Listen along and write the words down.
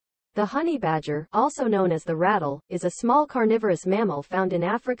The honey badger, also known as the ratel, is a small carnivorous mammal found in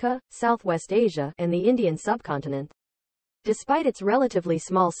Africa, Southwest Asia, and the Indian subcontinent. Despite its relatively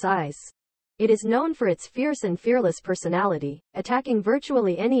small size, it is known for its fierce and fearless personality, attacking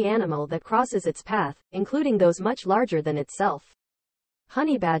virtually any animal that crosses its path, including those much larger than itself.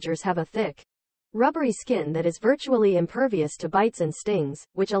 Honey badgers have a thick, rubbery skin that is virtually impervious to bites and stings,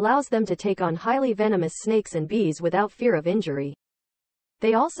 which allows them to take on highly venomous snakes and bees without fear of injury.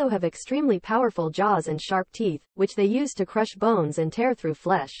 They also have extremely powerful jaws and sharp teeth, which they use to crush bones and tear through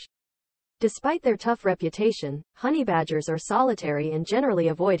flesh. Despite their tough reputation, honey badgers are solitary and generally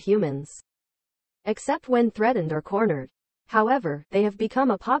avoid humans, except when threatened or cornered. However, they have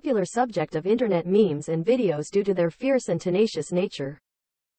become a popular subject of internet memes and videos due to their fierce and tenacious nature.